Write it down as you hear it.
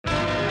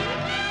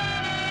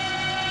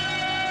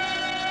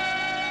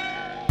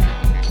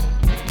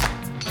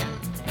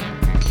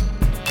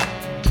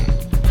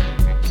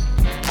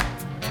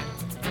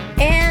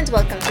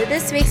to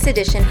this week's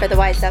edition for the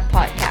Wise Up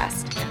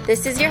podcast.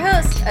 This is your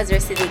host, Azra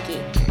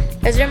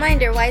Siddiqui. As a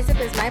reminder, Wise Up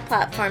is my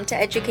platform to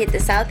educate the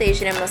South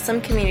Asian and Muslim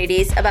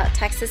communities about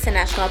Texas and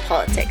national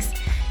politics.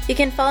 You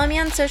can follow me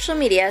on social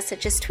media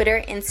such as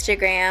Twitter,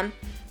 Instagram,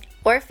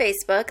 or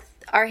Facebook.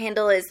 Our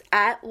handle is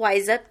at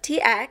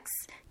WiseUpTX,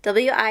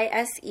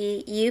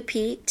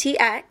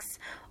 WiseUpTX,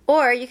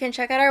 or you can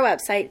check out our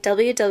website,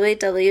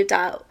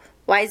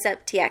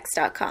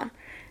 www.wiseuptx.com.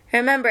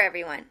 Remember,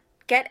 everyone,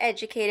 get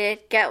educated,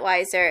 get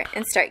wiser,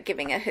 and start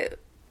giving a hoot.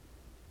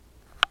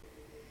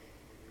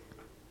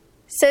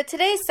 So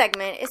today's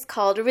segment is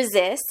called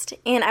Resist,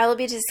 and I will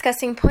be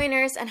discussing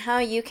pointers on how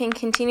you can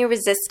continue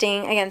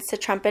resisting against the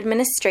Trump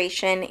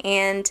administration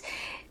and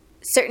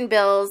certain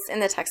bills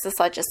in the Texas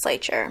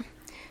legislature.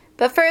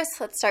 But first,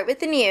 let's start with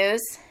the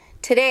news.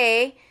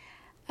 Today,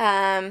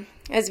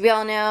 as we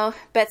all know,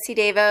 Betsy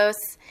DeVos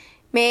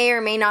may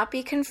or may not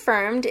be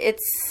confirmed.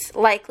 It's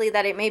likely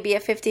that it may be a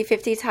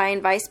 50-50 tie,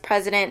 and Vice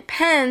President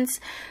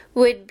Pence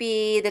would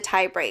be the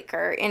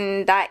tiebreaker.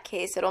 In that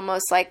case, it'll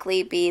most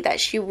likely be that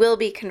she will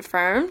be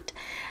confirmed,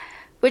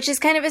 which is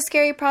kind of a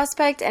scary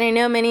prospect. And I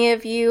know many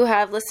of you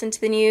have listened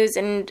to the news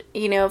and,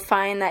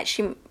 find that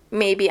she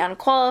may be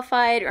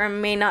unqualified or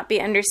may not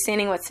be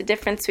understanding what's the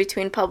difference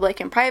between public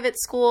and private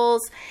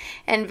schools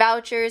and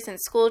vouchers and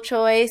school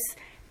choice.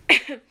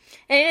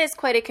 And it is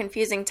quite a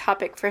confusing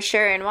topic for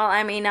sure. And while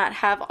I may not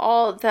have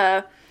all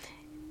the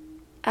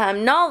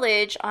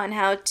knowledge on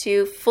how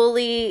to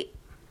fully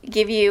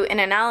give you an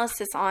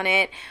analysis on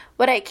it,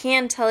 what I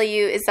can tell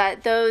you is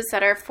that those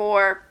that are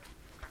for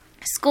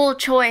school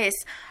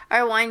choice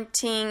are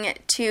wanting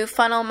to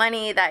funnel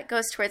money that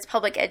goes towards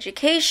public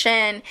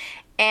education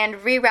and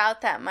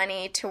reroute that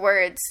money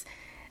towards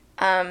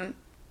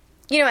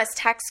as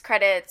tax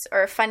credits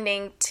or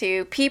funding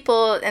to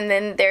people, and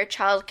then their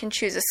child can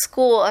choose a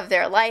school of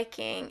their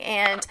liking.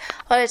 And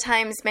a lot of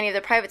times, many of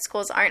the private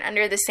schools aren't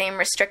under the same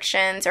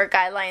restrictions or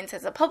guidelines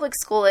as a public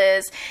school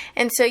is.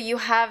 And so you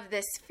have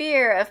this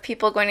fear of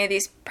people going to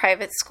these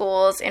private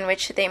schools in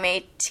which they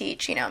may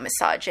teach,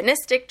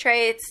 misogynistic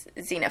traits,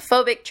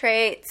 xenophobic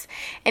traits,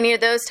 and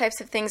those types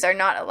of things are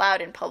not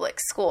allowed in public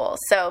schools.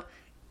 So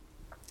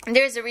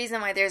there's a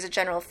reason why there's a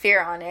general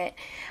fear on it.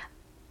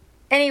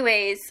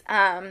 Anyways,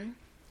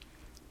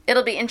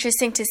 it'll be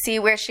interesting to see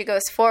where she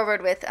goes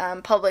forward with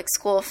public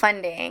school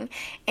funding.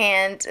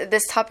 And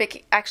this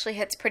topic actually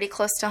hits pretty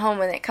close to home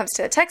when it comes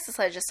to the Texas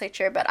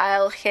legislature, but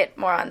I'll hit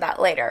more on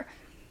that later.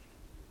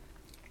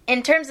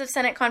 In terms of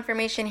Senate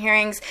confirmation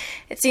hearings,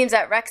 it seems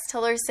that Rex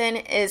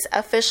Tillerson is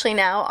officially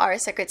now our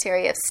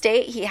Secretary of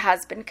State. He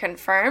has been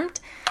confirmed.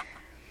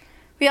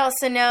 We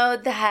also know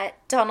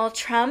that Donald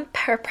Trump,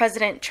 or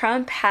President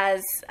Trump,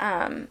 has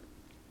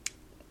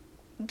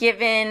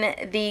given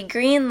the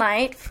green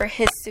light for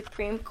his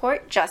Supreme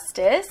Court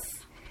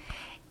justice,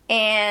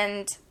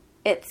 and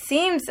it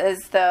seems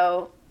as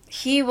though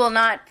he will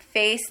not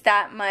face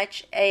that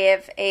much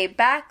of a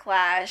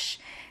backlash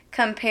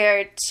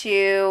compared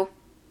to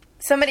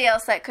somebody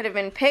else that could have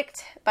been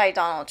picked by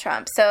Donald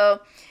Trump.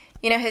 So,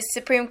 his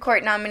Supreme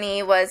Court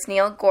nominee was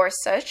Neil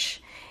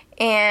Gorsuch,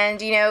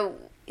 and,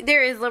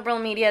 there is liberal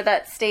media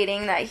that's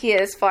stating that he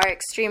is far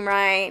extreme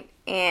right,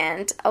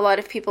 and a lot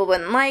of people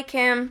wouldn't like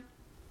him.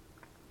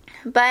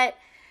 But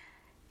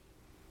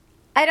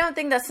I don't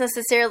think that's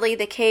necessarily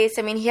the case.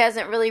 I mean, he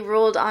hasn't really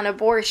ruled on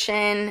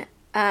abortion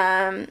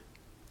while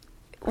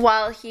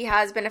he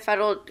has been a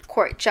federal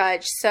court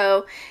judge.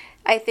 So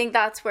I think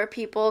that's where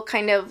people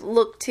kind of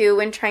look to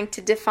when trying to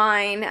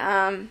define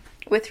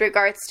with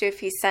regards to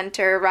if he's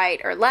center,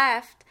 right, or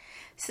left.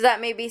 So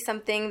that may be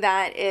something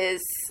that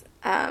is,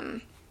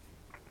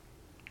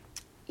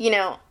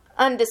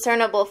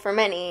 undiscernible for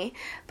many,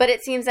 but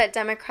it seems that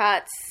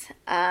Democrats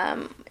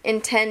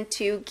intend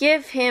to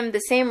give him the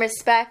same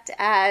respect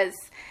as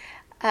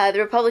the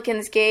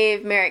Republicans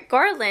gave Merrick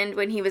Garland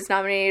when he was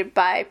nominated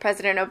by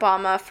President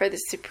Obama for the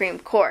Supreme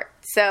Court.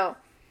 So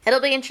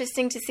it'll be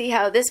interesting to see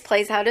how this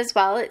plays out as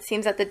well. It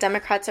seems that the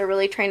Democrats are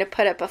really trying to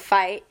put up a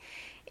fight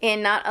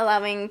in not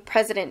allowing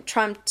President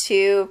Trump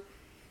to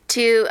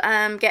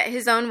get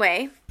his own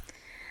way.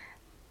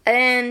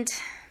 And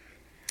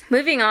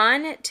moving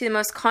on to the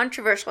most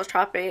controversial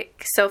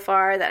topic so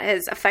far that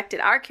has affected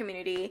our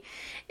community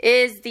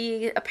is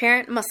the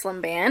apparent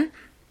Muslim ban.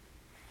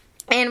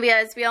 And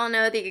as we all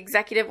know, the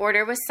executive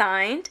order was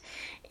signed,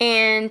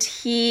 and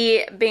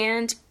he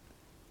banned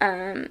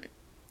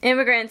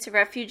immigrants and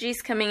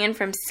refugees coming in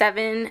from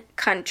 7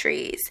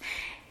 countries.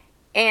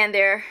 And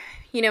they're,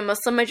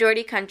 Muslim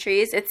majority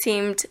countries. It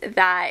seemed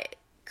that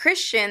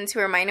Christians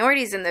who are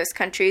minorities in those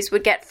countries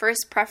would get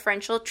first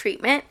preferential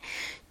treatment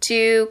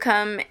to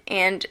come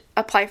and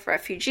apply for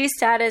refugee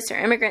status or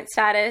immigrant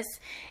status.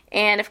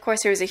 And of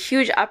course, there was a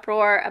huge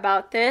uproar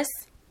about this.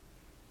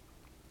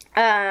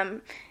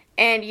 And,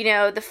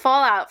 the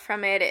fallout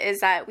from it is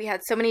that we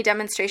had so many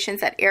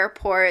demonstrations at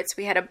airports.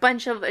 We had a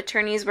bunch of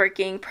attorneys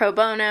working pro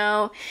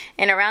bono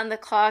and around the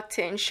clock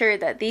to ensure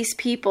that these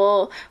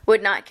people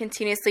would not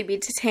continuously be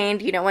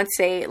detained, once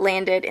they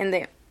landed in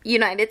the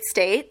United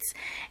States.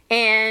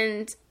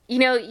 And,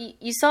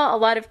 you saw a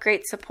lot of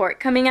great support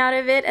coming out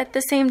of it at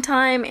the same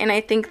time. And I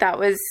think that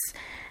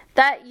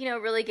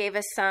really gave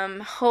us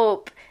some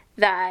hope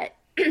that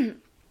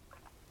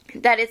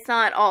that it's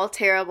not all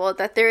terrible,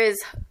 that there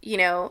is,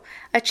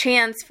 a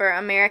chance for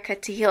America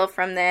to heal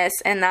from this,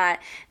 and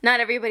that not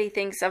everybody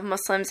thinks of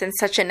Muslims in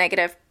such a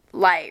negative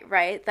light,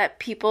 right? That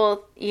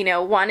people,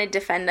 want to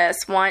defend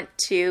us, want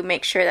to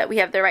make sure that we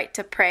have the right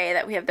to pray,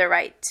 that we have the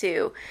right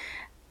to,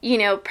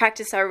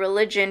 practice our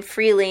religion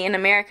freely in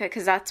America,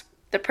 because that's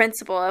the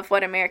principle of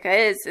what America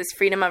is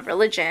freedom of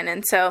religion.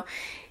 And so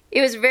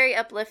it was very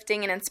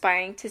uplifting and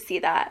inspiring to see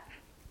that.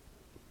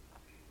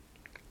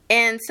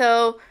 And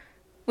so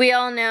we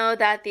all know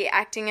that the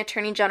acting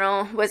attorney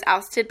general was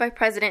ousted by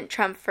President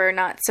Trump for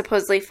not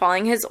supposedly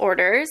following his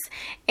orders.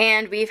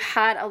 And we've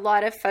had a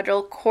lot of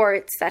federal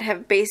courts that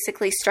have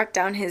basically struck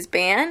down his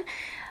ban.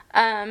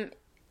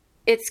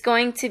 It's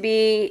going to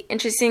be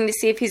interesting to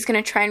see if he's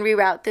going to try and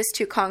reroute this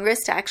to Congress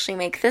to actually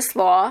make this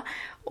law,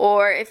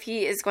 or if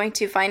he is going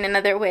to find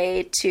another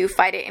way to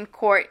fight it in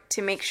court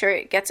to make sure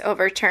it gets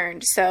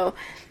overturned. So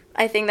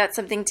I think that's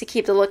something to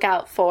keep the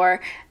lookout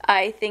for.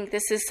 I think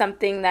this is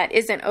something that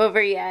isn't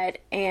over yet,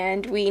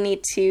 and we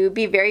need to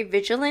be very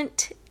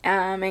vigilant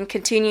and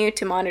continue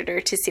to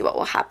monitor to see what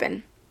will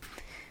happen.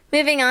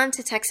 Moving on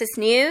to Texas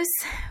news,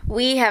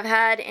 we have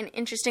had an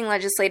interesting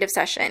legislative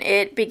session.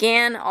 It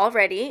began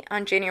already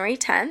on January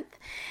 10th,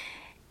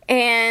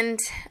 and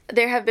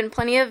there have been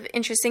plenty of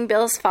interesting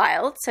bills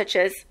filed, such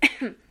as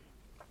an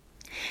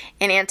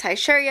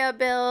anti-Sharia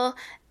bill.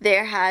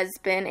 There has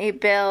been a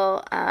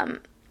bill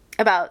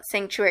about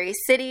sanctuary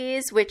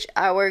cities, which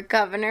our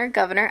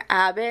Governor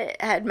Abbott,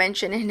 had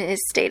mentioned in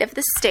his State of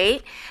the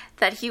State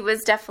that he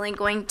was definitely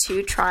going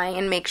to try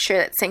and make sure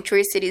that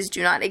sanctuary cities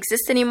do not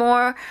exist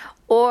anymore,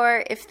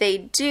 or if they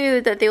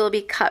do, that they will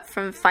be cut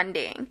from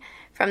funding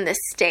from the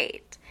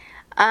state.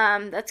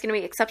 That's going to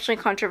be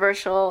exceptionally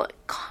controversial,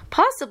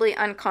 possibly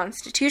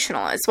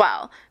unconstitutional as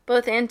well,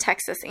 both in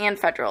Texas and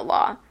federal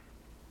law.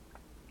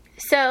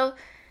 So,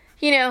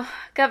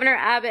 Governor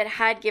Abbott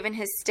had given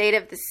his State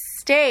of the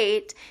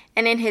State,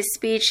 and in his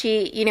speech,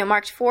 he,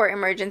 marked 4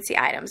 emergency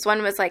items.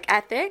 One was like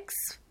ethics,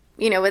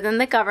 within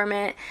the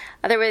government.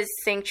 Other was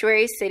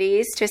sanctuary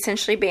cities, to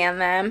essentially ban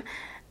them.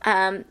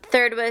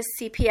 Third was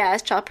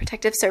CPS, Child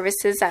Protective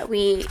Services,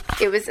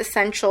 it was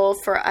essential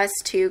for us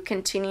to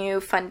continue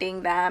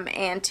funding them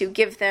and to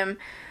give them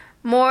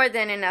more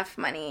than enough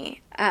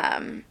money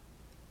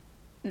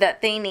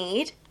that they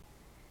need.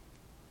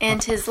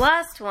 And his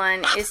last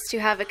one is to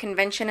have a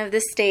convention of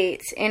the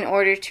states in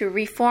order to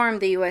reform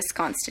the U.S.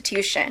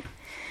 Constitution.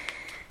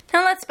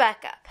 Now let's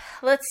back up.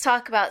 Let's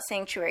talk about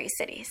sanctuary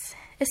cities.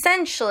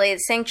 Essentially,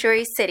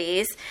 sanctuary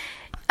cities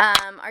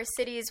are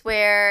cities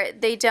where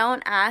they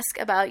don't ask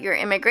about your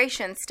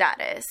immigration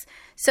status.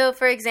 So,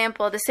 for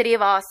example, the city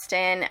of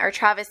Austin or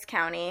Travis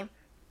County,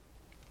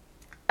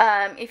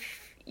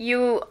 if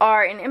you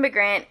are an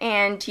immigrant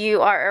and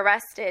you are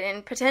arrested,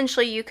 and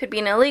potentially you could be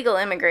an illegal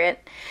immigrant,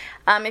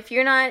 if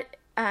you're not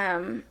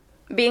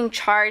being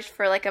charged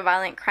for like a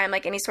violent crime,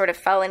 like any sort of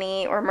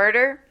felony or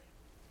murder,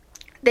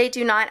 they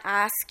do not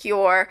ask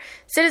your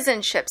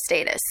citizenship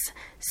status.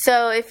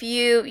 So if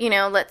you,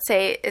 let's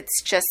say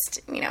it's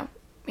just,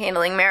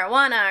 handling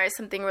marijuana or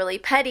something really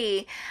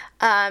petty,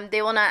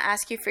 they will not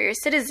ask you for your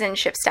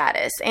citizenship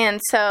status. And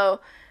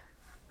so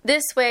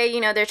this way,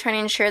 they're trying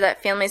to ensure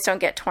that families don't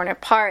get torn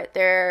apart.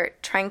 They're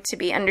trying to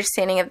be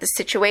understanding of the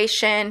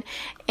situation.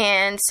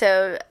 And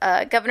so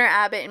Governor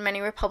Abbott and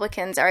many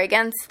Republicans are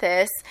against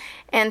this.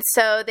 And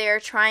so they're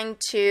trying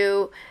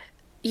to,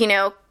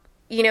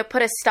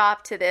 put a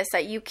stop to this,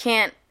 that you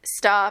can't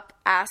stop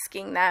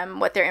asking them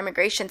what their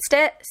immigration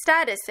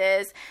status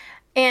is.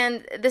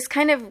 And this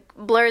kind of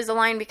blurs the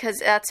line because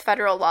that's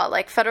federal law.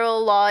 Like,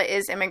 federal law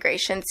is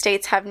immigration.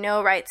 States have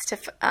no rights to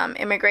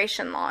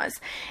immigration laws.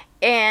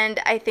 And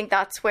I think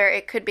that's where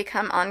it could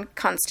become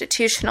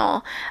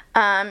unconstitutional.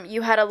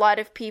 You had a lot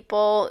of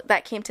people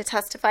that came to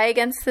testify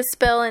against this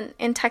bill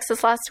in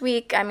Texas last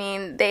week. I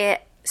mean, they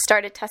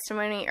started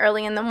testimony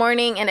early in the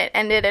morning and it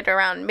ended at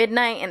around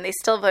midnight, and they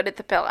still voted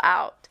the bill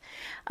out.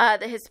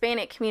 The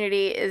Hispanic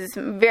community is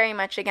very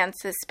much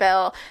against this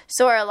bill.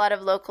 So are a lot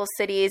of local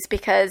cities,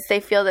 because they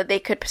feel that they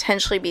could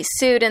potentially be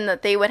sued and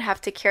that they would have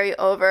to carry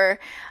over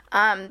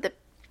the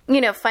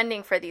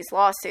funding for these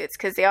lawsuits,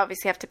 because they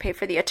obviously have to pay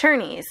for the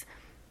attorneys.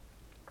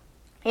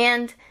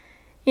 And,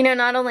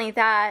 not only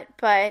that,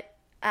 but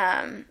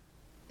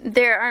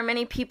there are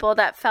many people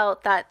that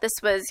felt that this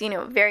was,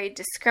 very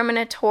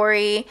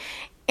discriminatory.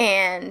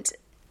 And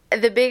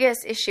the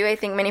biggest issue I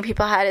think many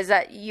people had is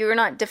that you're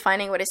not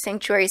defining what a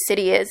sanctuary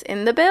city is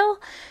in the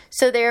bill.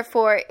 So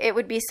therefore, it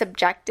would be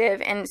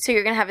subjective. And so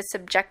you're going to have it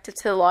subjective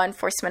to the law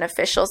enforcement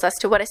officials as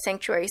to what a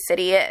sanctuary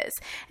city is.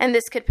 And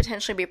this could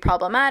potentially be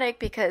problematic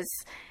because,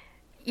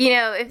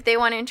 if they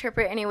want to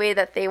interpret any way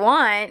that they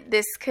want,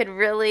 this could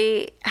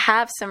really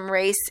have some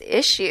race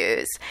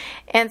issues.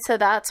 And so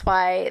that's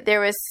why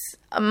there was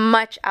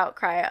much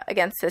outcry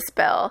against this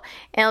bill.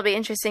 And it'll be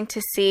interesting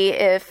to see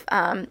if,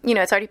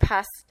 it's already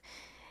passed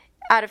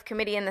out of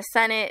committee in the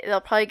Senate.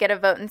 It'll probably get a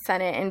vote in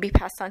Senate and be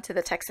passed on to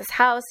the Texas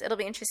House. It'll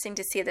be interesting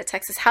to see if the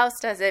Texas House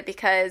does it,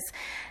 because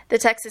the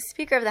Texas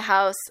Speaker of the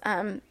House,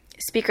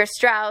 Speaker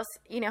Strauss,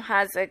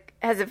 has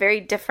a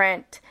very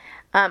different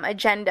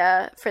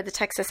agenda for the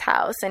Texas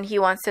House, and he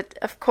wants to,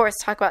 of course,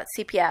 talk about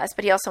CPS,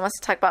 but he also wants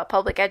to talk about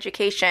public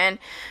education,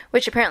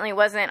 which apparently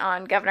wasn't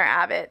on Governor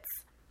Abbott's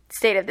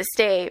State of the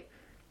State.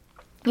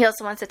 He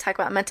also wants to talk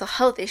about mental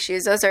health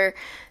issues. Those are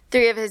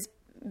three of his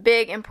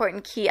big,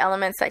 important, key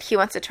elements that he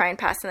wants to try and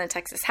pass in the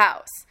Texas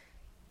House.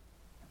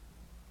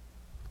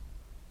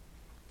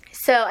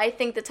 So I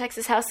think the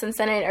Texas House and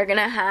Senate are going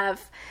to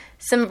have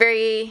some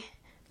very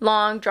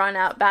long,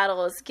 drawn-out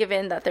battles,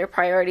 given that their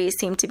priorities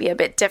seem to be a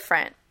bit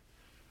different.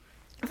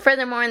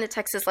 Furthermore, in the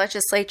Texas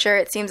legislature,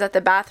 it seems that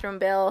the bathroom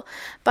bill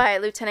by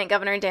Lieutenant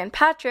Governor Dan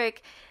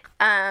Patrick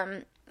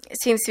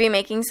seems to be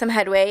making some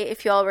headway.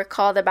 If you all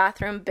recall, the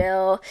bathroom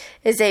bill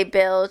is a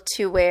bill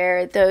to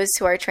where those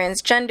who are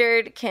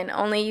transgendered can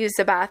only use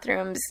the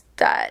bathrooms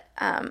that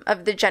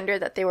of the gender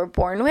that they were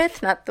born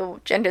with, not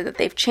the gender that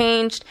they've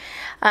changed.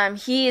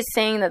 He is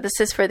saying that this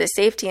is for the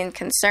safety and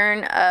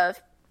concern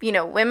of,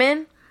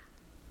 women.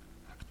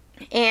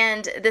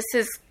 And this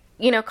is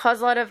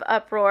caused a lot of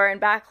uproar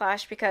and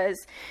backlash,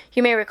 because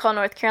you may recall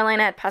North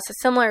Carolina had passed a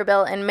similar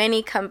bill and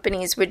many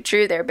companies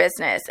withdrew their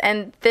business.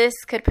 And this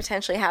could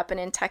potentially happen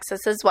in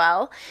Texas as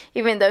well,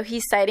 even though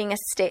he's citing a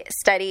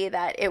study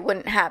that it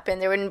wouldn't happen.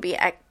 There wouldn't be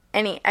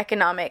any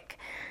economic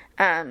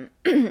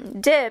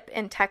dip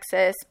in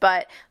Texas.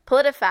 But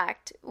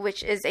PolitiFact,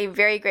 which is a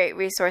very great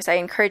resource, I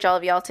encourage all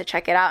of y'all to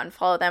check it out and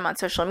follow them on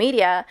social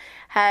media,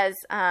 has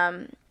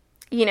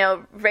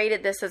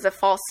rated this as a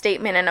false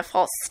statement and a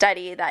false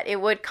study, that it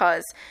would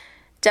cause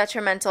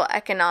detrimental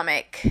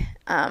economic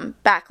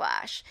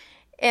backlash.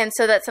 And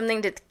so that's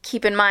something to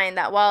keep in mind,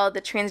 that while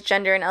the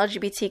transgender and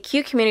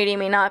LGBTQ community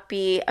may not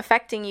be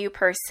affecting you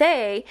per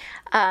se,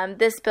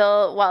 this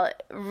bill, while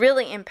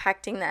really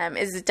impacting them,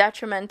 is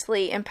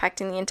detrimentally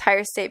impacting the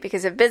entire state,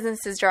 because if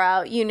businesses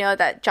draw out,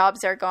 that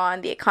jobs are gone,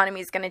 the economy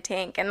is going to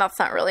tank, and that's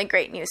not really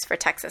great news for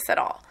Texas at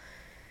all.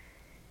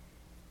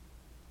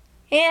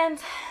 And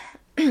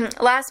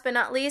last but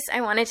not least,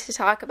 I wanted to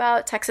talk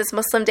about Texas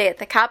Muslim Day at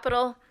the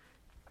Capitol.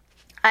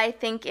 I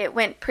think it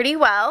went pretty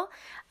well.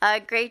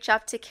 Great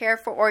job to CARE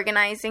for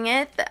organizing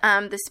it.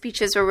 The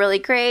speeches were really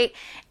great.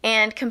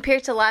 And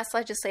compared to last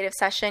legislative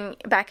session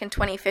back in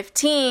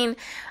 2015,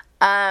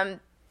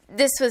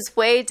 this was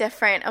way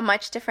different, a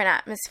much different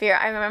atmosphere.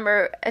 I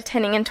remember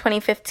attending in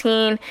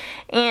 2015,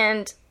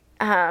 and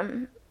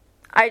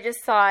I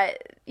just thought,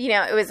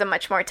 it was a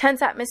much more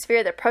tense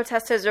atmosphere. The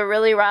protesters were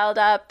really riled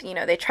up.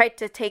 They tried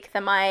to take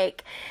the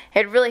mic,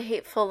 had really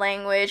hateful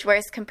language,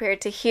 whereas compared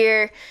to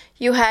here,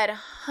 you had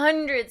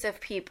hundreds of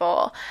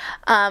people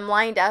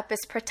lined up as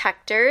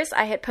protectors.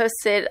 I had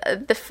posted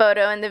the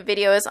photo and the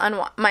videos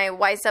on my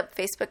Wise Up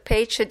Facebook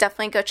page, so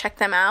definitely go check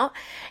them out.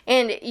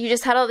 And you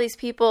just had all these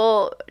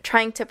people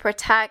trying to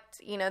protect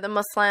the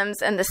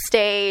Muslims and the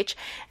stage,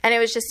 and it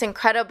was just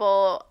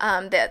incredible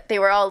that they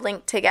were all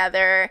linked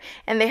together,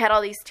 and they had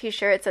all these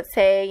t-shirts that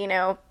say,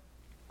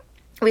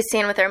 we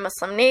stand with our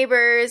Muslim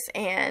neighbors,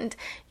 and,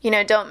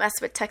 don't mess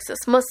with Texas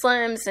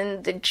Muslims,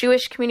 and the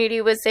Jewish community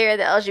was there,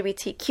 the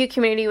LGBTQ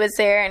community was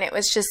there, and it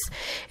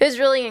was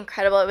really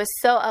incredible. It was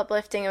so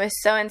uplifting, it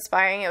was so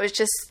inspiring, it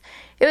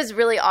was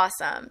really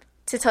awesome,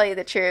 to tell you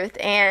the truth.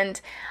 And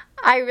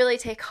I really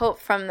take hope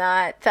from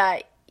that,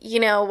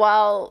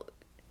 while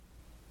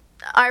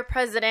our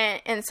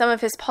president and some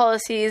of his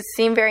policies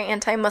seem very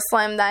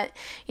anti-Muslim, that,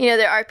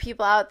 there are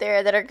people out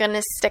there that are going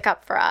to stick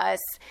up for us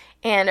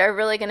and are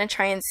really going to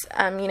try and,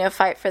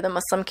 fight for the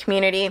Muslim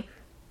community.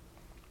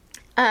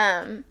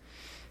 And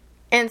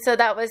so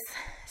that was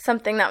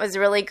something that was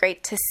really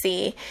great to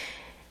see.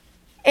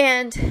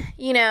 And,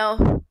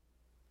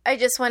 I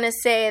just want to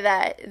say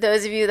that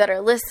those of you that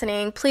are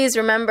listening, please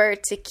remember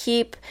to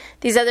keep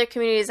these other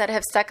communities that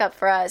have stuck up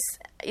for us,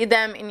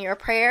 them in your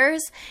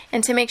prayers,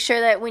 and to make sure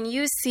that when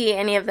you see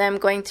any of them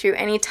going through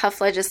any tough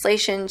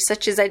legislation,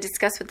 such as I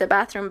discussed with the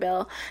bathroom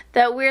bill,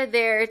 that we're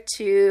there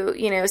to,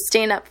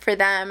 stand up for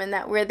them, and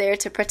that we're there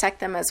to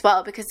protect them as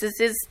well, because this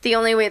is the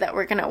only way that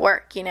we're going to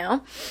work,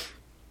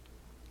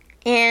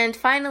 And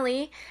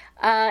finally,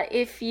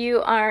 if you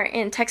are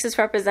in Texas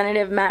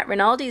Representative Matt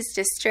Rinaldi's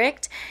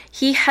district,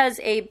 he has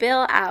a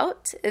bill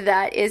out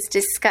that is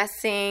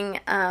discussing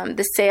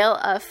the sale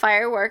of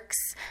fireworks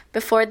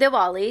before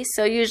Diwali.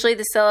 So usually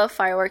the sale of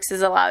fireworks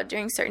is allowed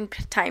during certain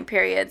time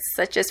periods,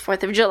 such as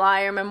 4th of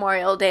July or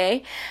Memorial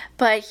Day.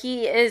 But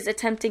he is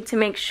attempting to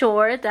make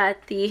sure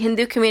that the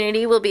Hindu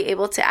community will be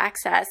able to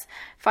access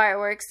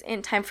fireworks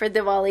in time for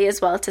Diwali as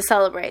well to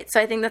celebrate.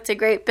 So I think that's a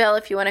great bill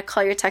if you want to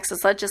call your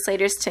Texas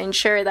legislators to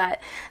ensure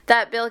that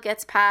that bill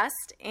gets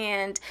passed,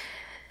 and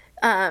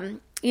the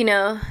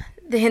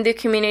Hindu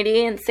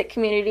community and Sikh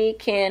community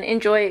can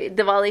enjoy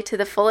Diwali to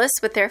the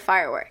fullest with their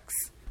fireworks.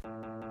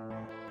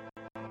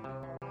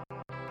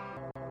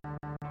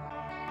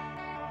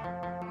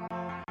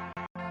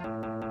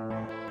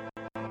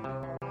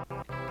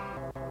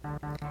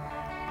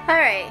 All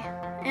right,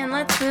 and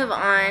let's move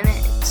on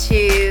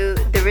to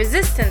the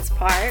resistance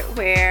part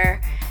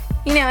where,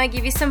 I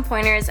give you some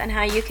pointers on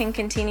how you can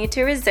continue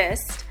to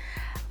resist.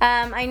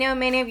 I know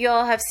many of you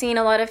all have seen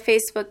a lot of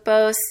Facebook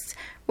posts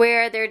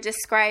where they're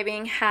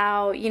describing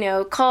how,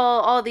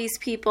 call all these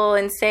people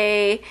and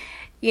say,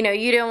 you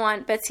don't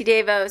want Betsy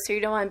DeVos or you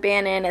don't want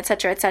Bannon,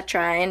 etc.,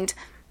 etc.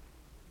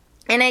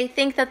 And I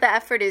think that the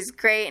effort is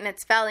great and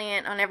it's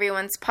valiant on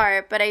everyone's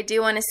part, but I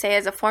do want to say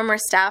as a former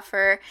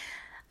staffer,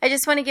 I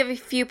just want to give a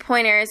few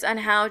pointers on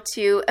how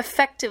to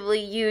effectively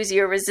use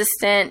your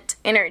resistant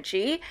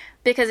energy,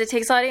 because it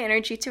takes a lot of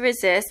energy to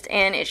resist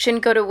and it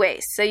shouldn't go to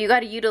waste. So you got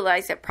to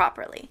utilize it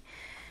properly.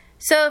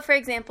 So for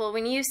example,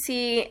 when you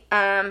see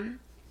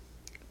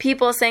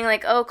people saying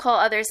like, oh, call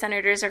other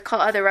senators or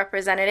call other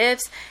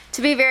representatives,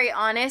 to be very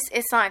honest,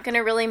 it's not going to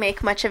really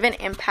make much of an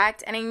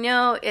impact. And I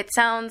know it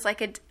sounds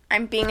like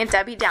I'm being a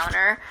Debbie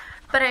Downer,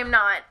 but I'm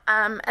not.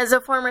 As a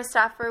former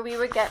staffer, we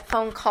would get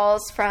phone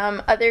calls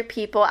from other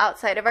people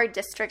outside of our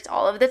district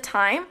all of the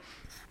time.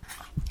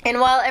 And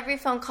while every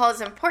phone call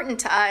is important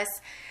to us,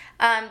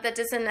 that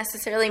doesn't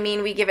necessarily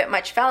mean we give it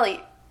much value.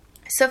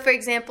 So for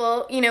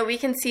example, we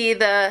can see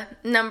the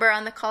number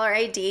on the caller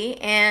ID,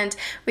 and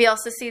we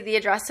also see the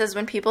addresses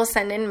when people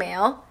send in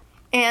mail.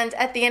 And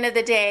at the end of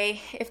the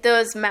day, if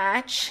those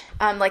match,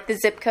 like the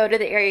zip code or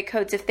the area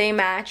codes, if they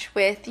match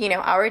with,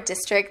 our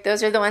district,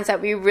 those are the ones that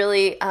we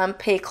really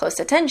pay close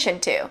attention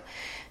to.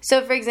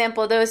 So for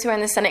example, those who are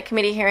in the Senate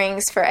committee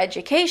hearings for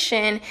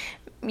education,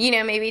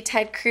 maybe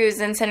Ted Cruz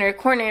and Senator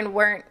Cornyn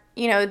weren't,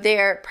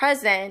 they're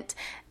present.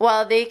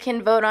 While they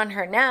can vote on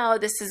her now,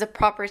 this is a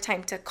proper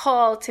time to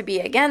call to be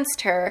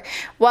against her.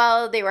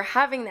 While they were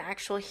having the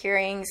actual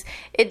hearings,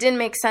 it didn't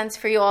make sense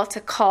for you all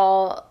to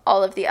call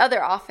all of the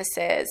other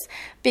offices,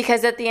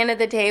 because at the end of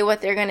the day,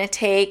 what they're going to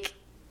take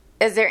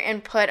as their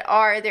input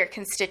are their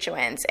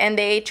constituents, and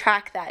they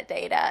track that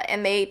data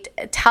and they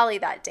tally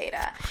that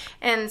data.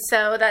 And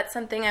so that's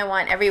something I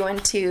want everyone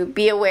to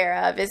be aware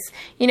of is,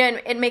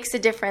 it makes a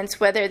difference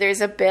whether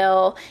there's a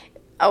bill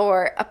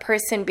or a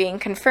person being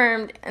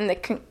confirmed in the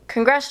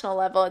congressional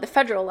level or the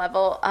federal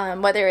level,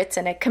 whether it's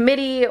in a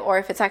committee or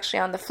if it's actually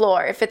on the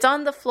floor. If it's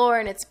on the floor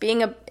and it's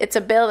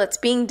a bill that's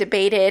being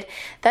debated,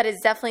 that is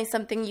definitely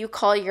something you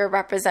call your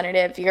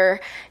representative, your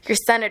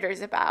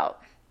senators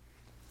about.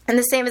 And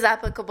the same is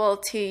applicable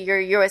to your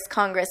U.S.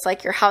 Congress,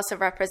 like your House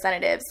of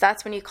Representatives.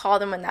 That's when you call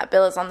them when that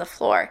bill is on the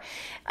floor.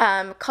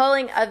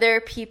 Calling other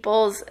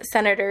people's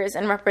senators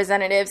and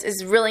representatives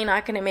is really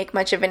not going to make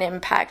much of an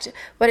impact.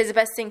 What is the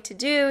best thing to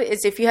do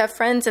is, if you have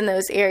friends in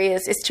those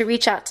areas, is to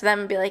reach out to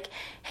them and be like,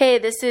 hey,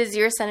 this is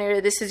your senator,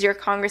 this is your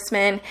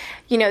congressman.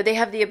 They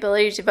have the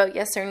ability to vote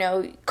yes or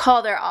no.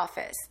 Call their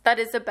office. That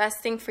is the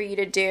best thing for you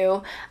to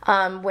do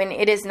when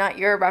it is not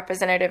your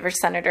representative or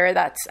senator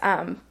that's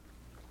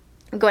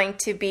going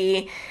to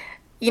be,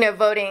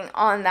 voting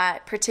on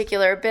that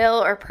particular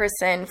bill or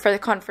person for the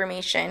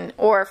confirmation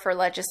or for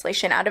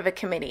legislation out of a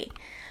committee.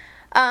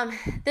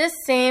 This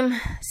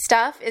same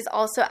stuff is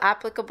also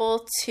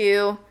applicable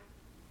to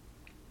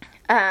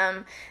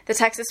the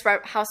Texas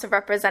House of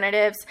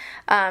Representatives.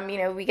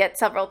 We get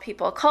several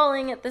people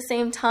calling at the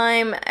same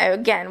time.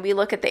 Again, we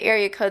look at the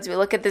area codes, we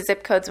look at the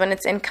zip codes when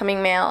it's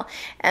incoming mail,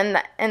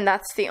 and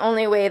that's the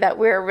only way that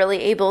we're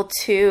really able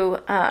to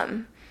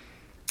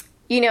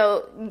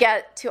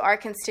get to our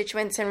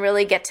constituents and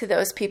really get to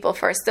those people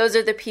first. Those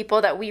are the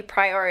people that we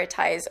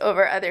prioritize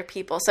over other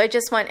people. So I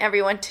just want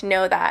everyone to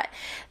know that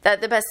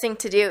the best thing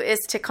to do is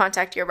to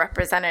contact your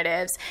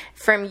representatives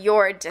from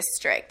your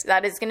district.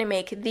 That is going to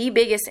make the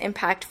biggest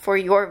impact for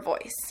your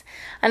voice.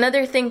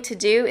 Another thing to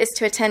do is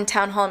to attend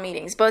town hall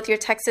meetings, both your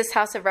Texas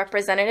House of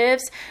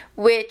Representatives,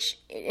 which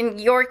in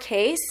your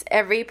case,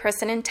 every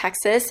person in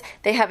Texas,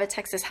 they have a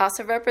Texas House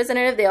of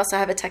Representatives, they also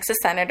have a Texas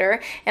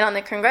Senator, and on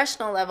the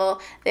congressional level,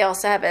 they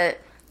also have a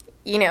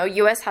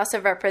U.S. House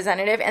of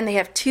Representative, and they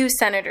have 2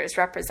 senators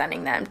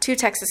representing them, 2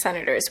 Texas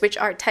senators, which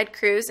are Ted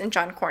Cruz and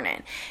John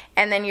Cornyn.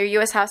 And then your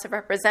U.S. House of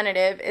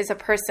Representative is a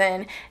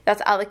person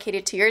that's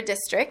allocated to your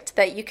district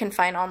that you can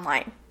find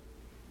online.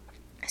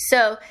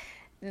 So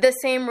the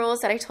same rules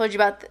that I told you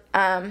about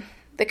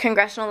the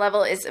congressional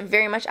level is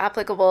very much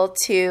applicable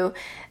to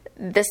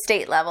the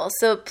state level.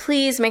 So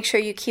please make sure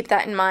you keep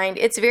that in mind.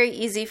 It's very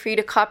easy for you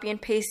to copy and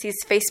paste these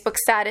Facebook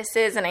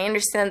statuses, and I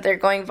understand they're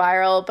going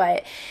viral,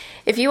 but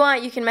if you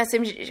want, you can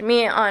message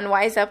me on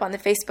Wise Up on the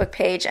Facebook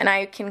page, and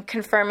I can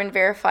confirm and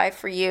verify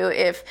for you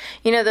if,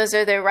 those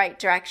are the right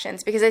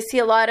directions, because I see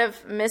a lot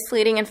of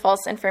misleading and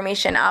false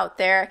information out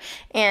there.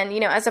 And,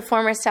 as a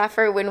former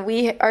staffer, when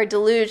we are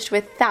deluged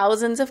with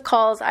thousands of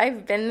calls,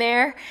 I've been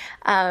there,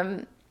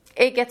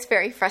 it gets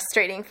very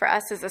frustrating for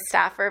us as a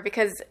staffer,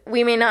 because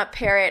we may not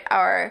parrot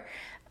our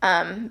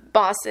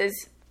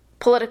boss's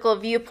political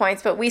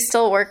viewpoints, but we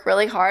still work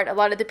really hard. A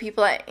lot of the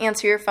people that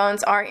answer your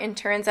phones are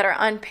interns that are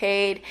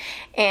unpaid,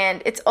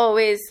 and it's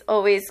always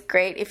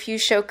great if you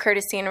show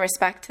courtesy and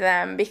respect to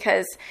them,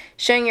 because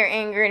showing your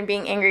anger and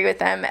being angry with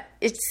them,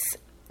 it's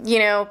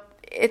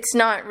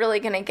not really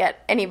going to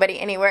get anybody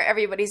anywhere.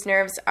 Everybody's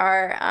nerves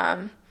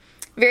are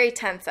very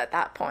tense at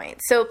that point.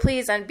 So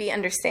please be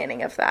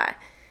understanding of that.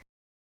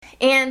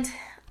 And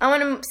I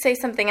want to say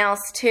something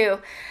else too.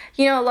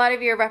 You know, a lot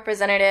of your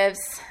representatives,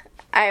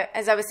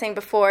 as I was saying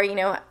before, you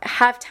know,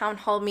 have town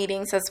hall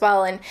meetings as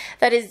well. And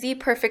that is the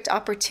perfect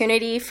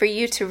opportunity for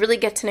you to really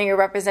get to know your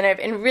representative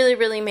and really,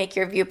 really make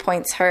your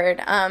viewpoints heard.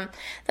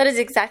 That is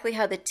exactly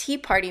how the Tea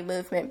Party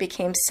movement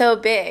became so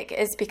big,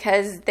 is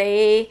because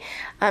they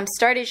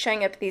started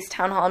showing up at these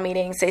town hall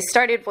meetings. They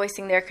started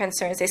voicing their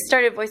concerns. They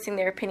started voicing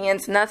their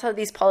opinions. And that's how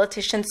these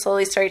politicians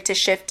slowly started to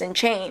shift and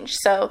change.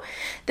 So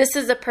this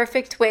is a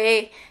perfect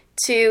way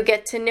to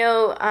get to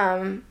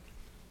know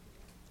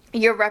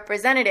your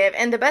representative.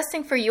 And the best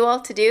thing for you all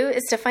to do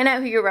is to find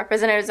out who your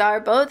representatives are,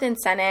 both in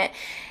Senate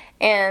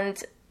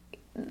and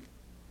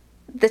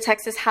the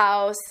Texas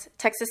House,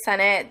 Texas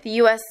Senate, the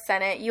U.S.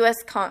 Senate, U.S.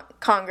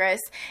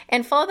 Congress,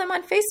 and follow them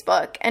on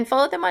Facebook, and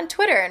follow them on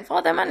Twitter, and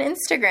follow them on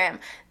Instagram.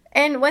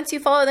 And once you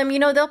follow them, you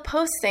know, they'll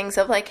post things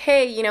of like,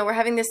 hey, you know, we're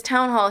having this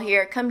town hall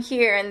here, come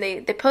here. And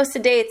they post the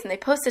dates and they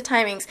post the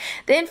timings.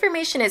 The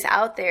information is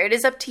out there. It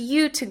is up to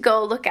you to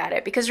go look at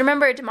it. Because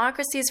remember,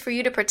 democracy is for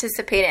you to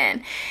participate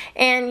in.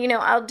 And, you know,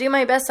 I'll do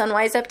my best on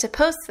Wise Up to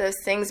post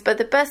those things. But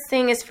the best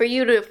thing is for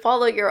you to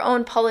follow your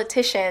own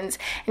politicians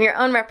and your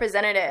own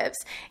representatives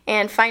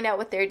and find out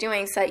what they're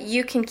doing so that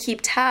you can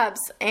keep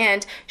tabs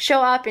and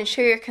show up and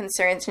share your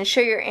concerns and show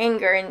your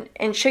anger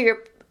and show your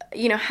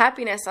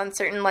happiness on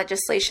certain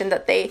legislation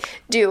that they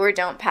do or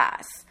don't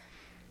pass.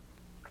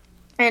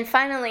 And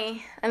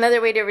finally, another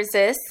way to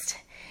resist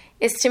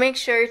is to make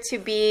sure to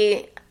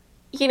be,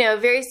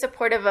 very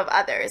supportive of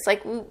others.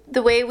 Like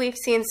the way we've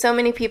seen so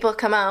many people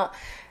come out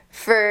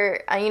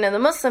for, the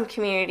Muslim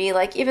community,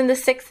 like even the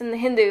Sikhs and the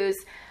Hindus,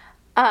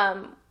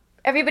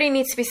 everybody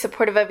needs to be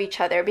supportive of each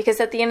other, because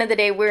at the end of the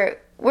day, we're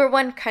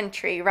one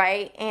country,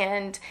 right?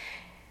 And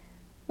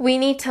we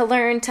need to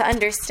learn to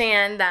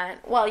understand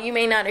that while you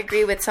may not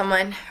agree with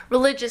someone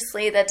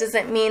religiously, that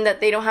doesn't mean that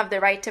they don't have the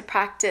right to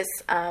practice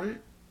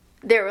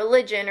their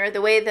religion or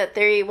the way that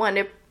they want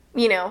to,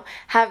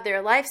 have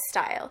their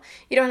lifestyle.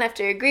 You don't have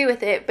to agree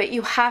with it, but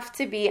you have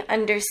to be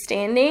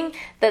understanding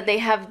that they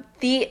have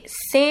the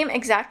same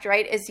exact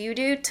right as you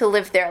do to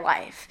live their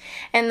life.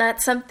 And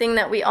that's something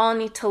that we all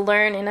need to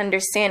learn and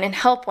understand and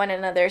help one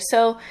another.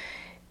 So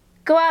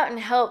go out and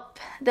help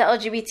the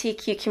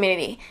LGBTQ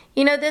community.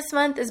 This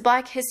month is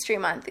Black History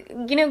Month.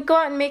 Go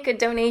out and make a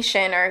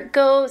donation or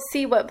go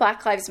see what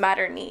Black Lives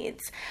Matter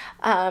needs.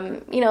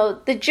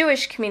 The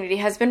Jewish community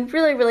has been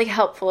really, really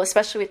helpful,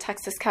 especially with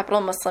Texas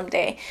Capital Muslim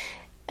Day.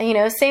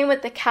 Same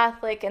with the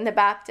Catholic and the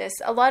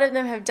Baptist. A lot of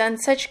them have done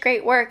such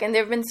great work, and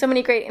there have been so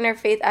many great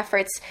interfaith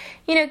efforts.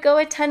 Go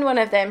attend one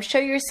of them. Show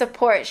your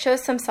support. Show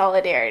some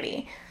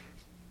solidarity.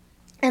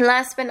 And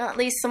last but not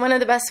least, one of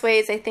the best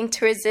ways I think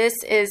to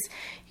resist is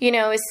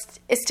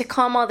to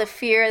calm all the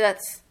fear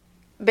that's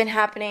been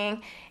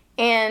happening,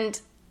 and,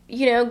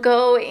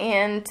 go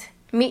and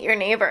meet your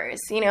neighbors,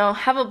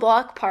 have a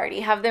block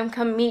party, have them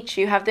come meet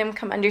you, have them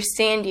come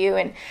understand you,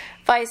 and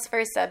vice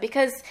versa,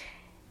 because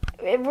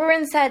we're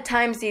in sad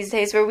times these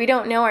days where we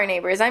don't know our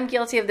neighbors. I'm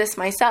guilty of this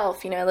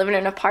myself. I live in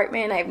an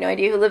apartment. I have no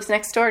idea who lives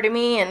next door to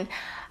me, and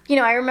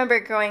I remember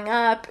growing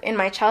up in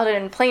my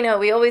childhood in Plano,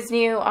 we always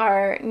knew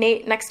our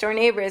next door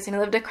neighbors who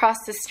lived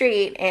across the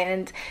street,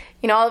 and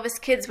all of us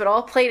kids would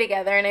all play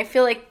together. And I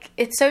feel like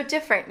it's so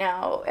different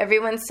now.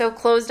 Everyone's so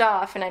closed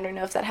off, and I don't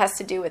know if that has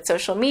to do with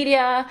social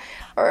media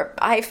or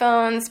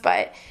iPhones,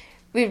 but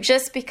we've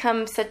just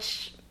become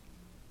such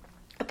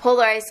a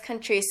polarized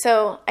country.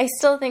 So I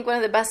still think one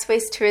of the best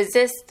ways to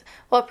resist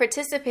while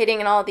participating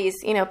in all these,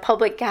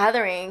 public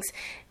gatherings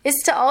is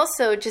to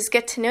also just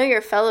get to know your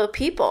fellow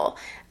people.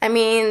 I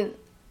mean,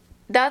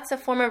 that's a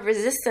form of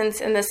resistance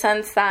in the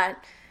sense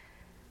that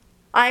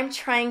I'm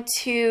trying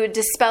to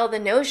dispel the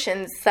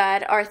notions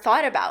that are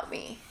thought about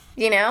me,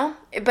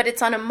 but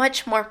it's on a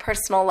much more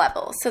personal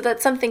level. So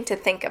that's something to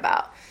think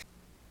about.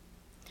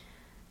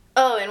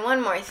 Oh, and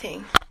one more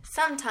thing.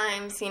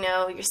 Sometimes,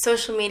 your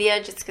social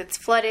media just gets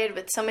flooded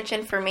with so much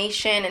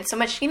information and so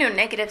much,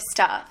 negative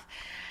stuff.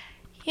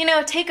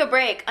 Take a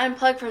break,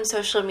 unplug from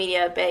social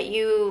media a bit.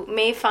 You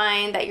may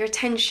find that your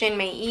tension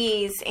may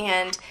ease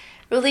and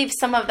relieve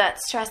some of that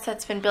stress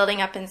that's been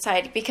building up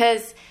inside.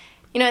 Because,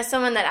 as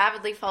someone that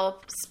avidly follows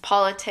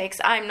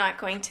politics, I'm not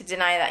going to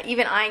deny that.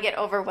 Even I get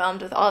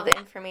overwhelmed with all the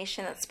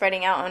information that's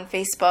spreading out on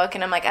Facebook.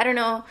 And I'm like, I don't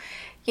know,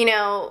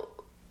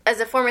 as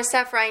a former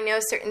staffer, I know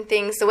certain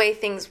things, the way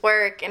things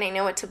work, and I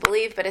know what to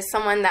believe. But as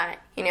someone that,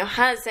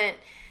 hasn't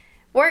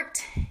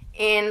worked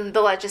in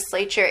the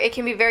legislature, it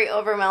can be very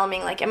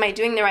overwhelming. Like, am I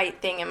doing the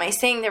right thing? Am I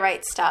saying the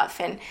right stuff?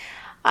 And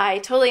I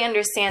totally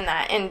understand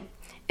that. And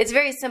it's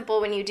very simple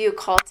when you do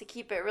call to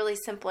keep it really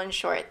simple and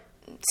short.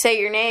 Say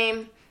your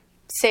name,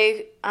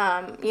 say,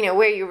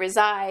 where you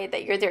reside,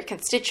 that you're their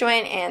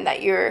constituent, and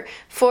that you're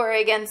for or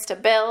against a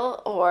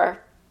bill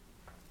or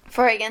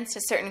for or against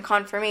a certain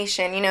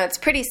confirmation. It's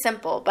pretty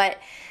simple, but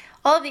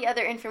all of the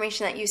other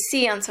information that you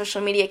see on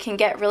social media can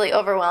get really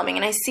overwhelming.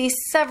 And I see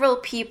several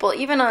people,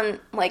 even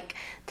on like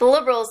the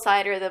liberal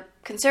side or the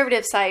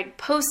conservative side,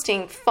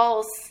 posting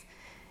false,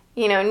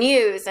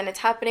 news. And it's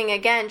happening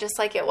again, just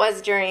like it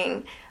was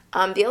during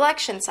the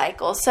election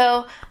cycle.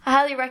 So I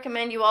highly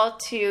recommend you all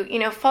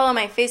to, follow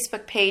my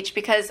Facebook page,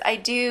 because I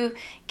do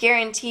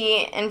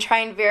guarantee and try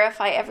and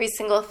verify every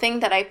single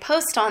thing that I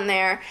post on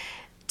there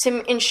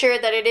to ensure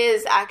that it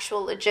is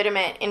actual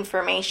legitimate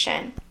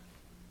information.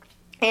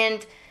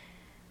 And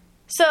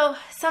so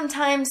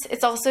sometimes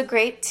it's also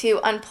great to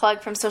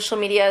unplug from social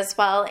media as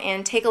well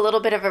and take a little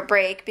bit of a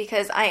break,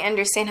 because I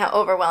understand how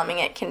overwhelming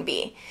it can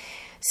be.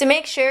 So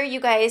make sure you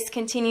guys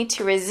continue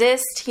to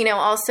resist.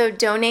 Also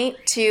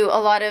donate to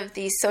a lot of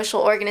these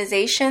social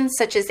organizations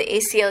such as the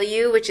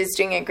ACLU, which is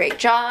doing a great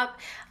job,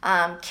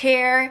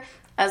 CARE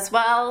as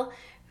well,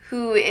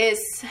 who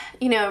is,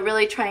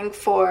 really trying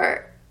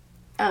for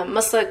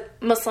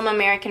Muslim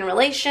American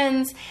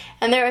relations,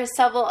 and there are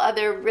several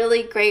other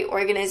really great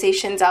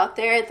organizations out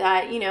there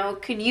that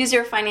could use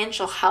your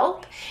financial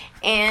help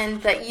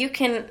and that you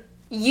can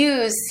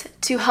use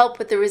to help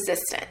with the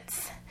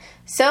resistance.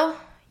 So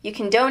you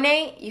can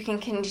donate, you can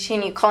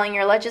continue calling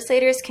your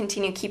legislators,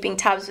 continue keeping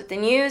tabs with the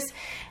news,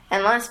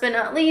 and last but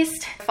not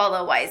least,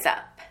 follow Wise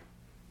Up.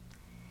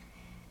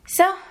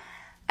 So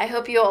I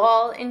hope you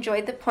all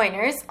enjoyed the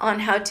pointers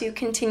on how to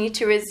continue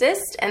to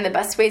resist and the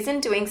best ways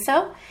in doing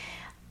so,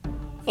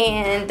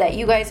 and that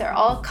you guys are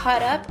all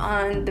caught up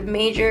on the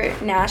major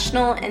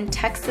national and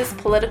Texas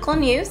political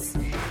news.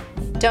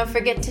 Don't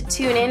forget to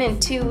tune in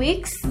 2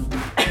 weeks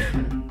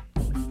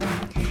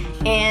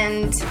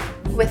and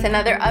with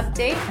another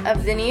update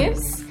of the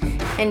news.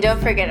 And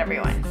don't forget,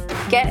 everyone,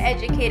 get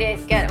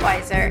educated, get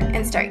wiser,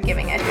 and start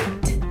giving a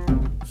hoot.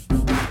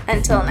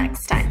 Until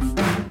next time.